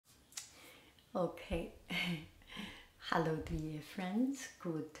Okay. Hello, dear friends.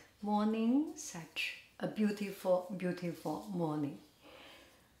 Good morning. Such a beautiful, beautiful morning.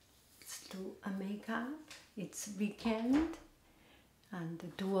 Let's do a makeup. It's weekend, and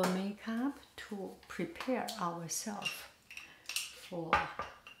do a makeup to prepare ourselves for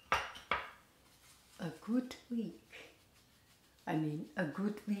a good week. I mean, a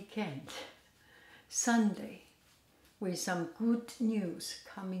good weekend. Sunday, with some good news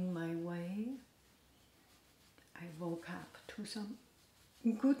coming my way. I woke up to some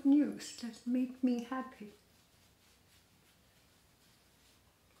good news that made me happy.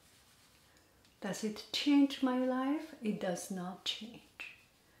 Does it change my life? It does not change.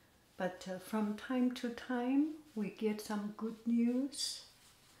 But from time to time, we get some good news.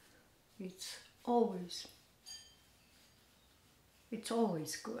 It's always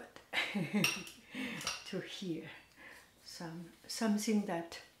good to hear something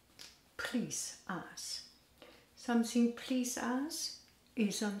that please us. Something please us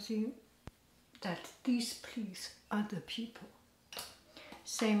is something that displease other people.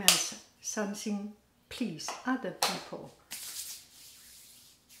 Same as something please other people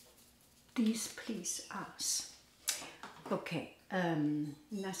displease us. Okay,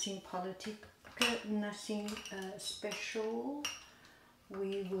 nothing political, nothing special.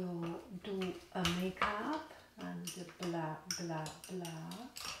 We will do a makeup and blah blah blah.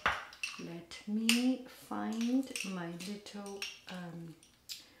 Let me find my little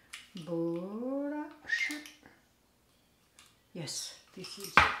brush. Yes, this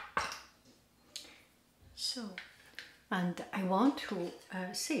is it. So, and I want to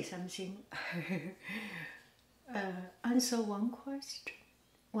say something, answer one question,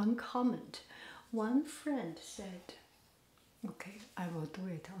 one comment. One friend said, okay, I will do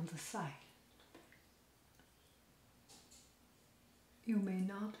it on the side. You may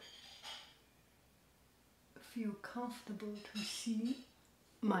not feel comfortable to see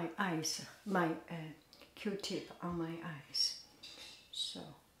my eyes, my Q-tip on my eyes. So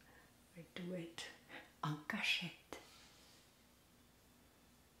I do it en cachette.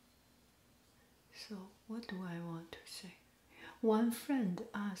 So what do I want to say? One friend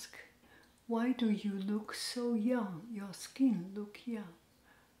asked, why do you look so young? Your skin look young.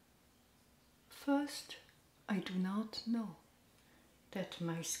 First, I do not know that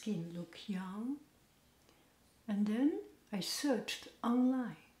my skin look young. And then I searched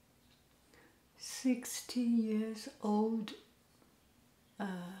online. 60 years old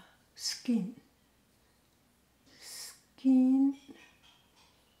skin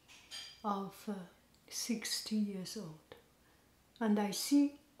of 60 years old. And I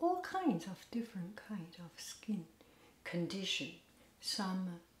see all kinds of different kinds of skin condition.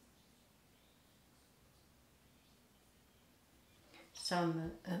 Some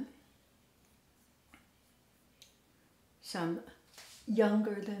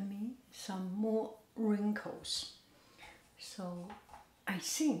younger than me, some more wrinkles. So I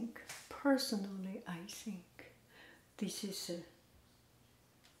think, personally, I think this is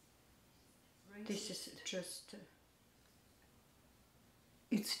just,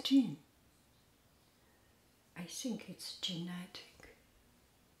 it's gene. I think it's genetic.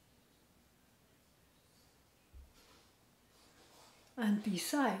 And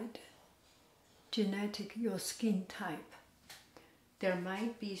beside genetic, your skin type, there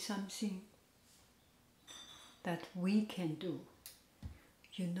might be something that we can do.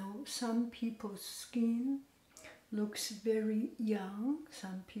 You know, some people's skin looks very young,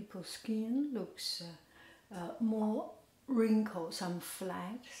 some people's skin looks more wrinkled, some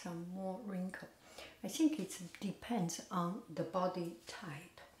flat, some more wrinkled. I think it depends on the body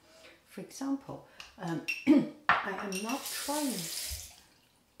type. For example, I am not trying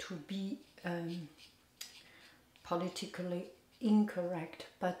to be politically incorrect,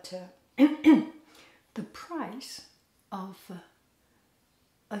 but the price of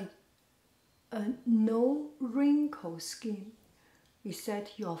a no wrinkle skin is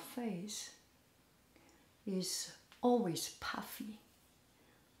that your face is always puffy.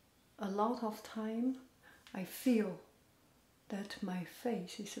 A lot of time I feel that my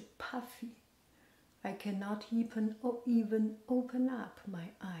face is puffy. I cannot even open up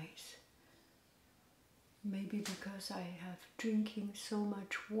my eyes. Maybe because I have drinking so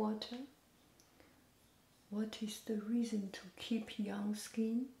much water. What is the reason to keep young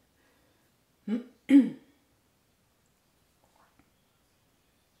skin? I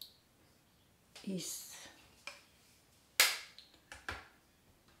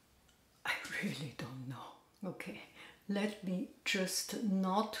really don't know. Okay, let me just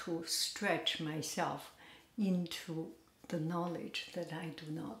not to stretch myself into the knowledge that I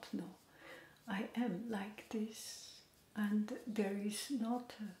do not know. I am like this, and there is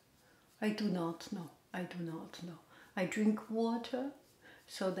not. I do not know. I do not know. I drink water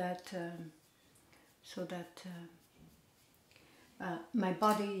so that my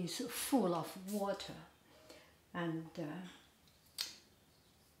body is full of water, and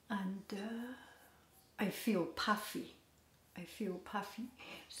I feel puffy. I feel puffy,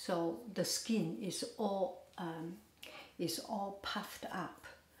 so the skin is all puffed up,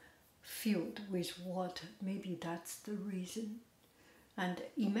 filled with water. Maybe that's the reason. And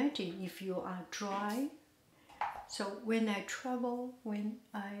imagine if you are dry. So when I travel, when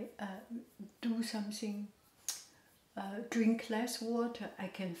I do something, drink less water, I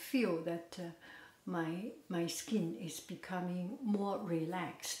can feel that my skin is becoming more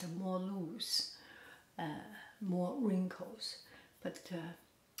relaxed, more loose, more wrinkles. But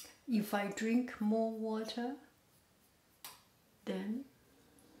if I drink more water, then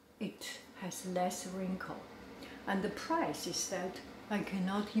it has less wrinkle. And the price is that I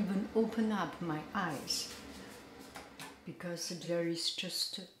cannot even open up my eyes because there is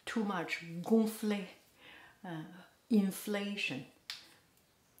just too much gonflé, inflation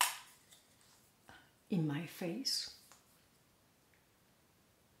in my face.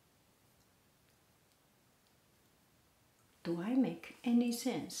 Do I make any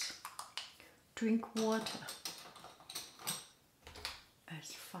sense? Drink water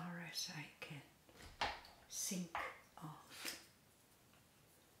as far as I can think of.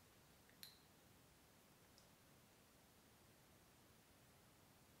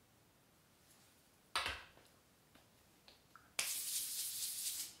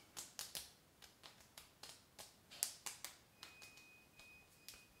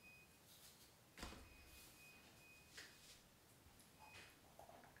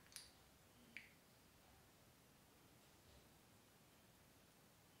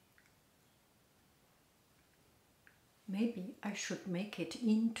 Maybe I should make it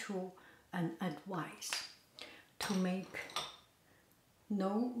into an advice to make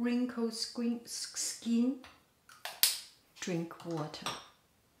no wrinkle skin, drink water.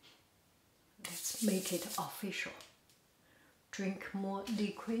 Let's make it official. Drink more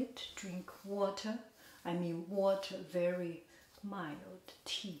liquid, drink water. I mean water, very mild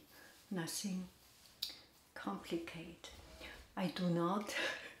tea, nothing complicated. I do not,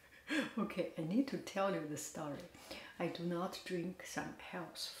 okay, I need to tell you the story. I do not drink some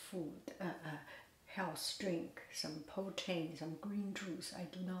health food, health drink, some protein, some green juice. I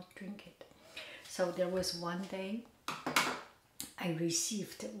do not drink it. So there was one day I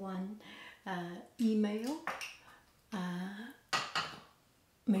received one email.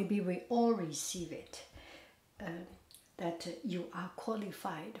 Maybe we all receive it, that you are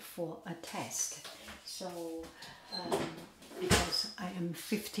qualified for a test. So because I am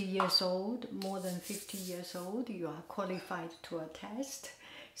 50 years old, more than 50 years old, you are qualified to a test.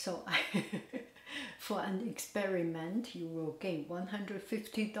 So for an experiment, you will gain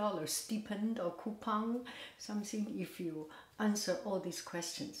 $150 stipend or coupon, something, if you answer all these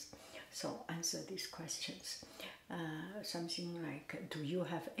questions. So answer these questions. Something like, do you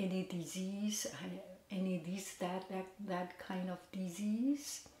have any disease, any this, that kind of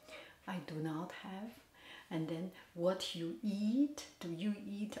disease? I do not have. And then what you eat, do you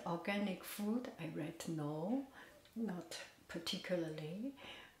eat organic food? I read no, not particularly.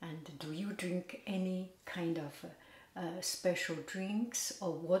 And do you drink any kind of special drinks,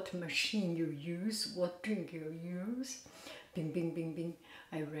 or what machine you use, what drink you use? Bing, bing, bing, bing.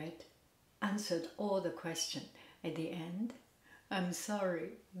 I read, answered all the questions. At the end, I'm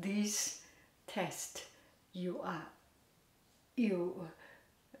sorry, this test,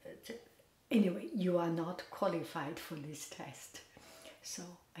 anyway, you are not qualified for this test. So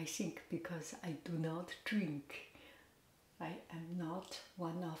I think because I do not drink, I am not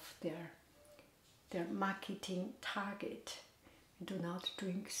one of their marketing target. I do not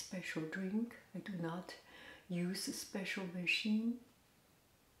drink special drink. I do not use a special machine.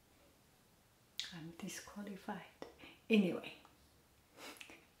 I'm disqualified. Anyway,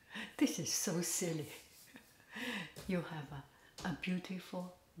 this is so silly. You have a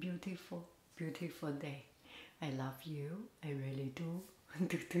beautiful, beautiful, beautiful day. I love you. I really do.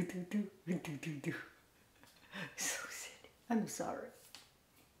 So silly. I'm sorry.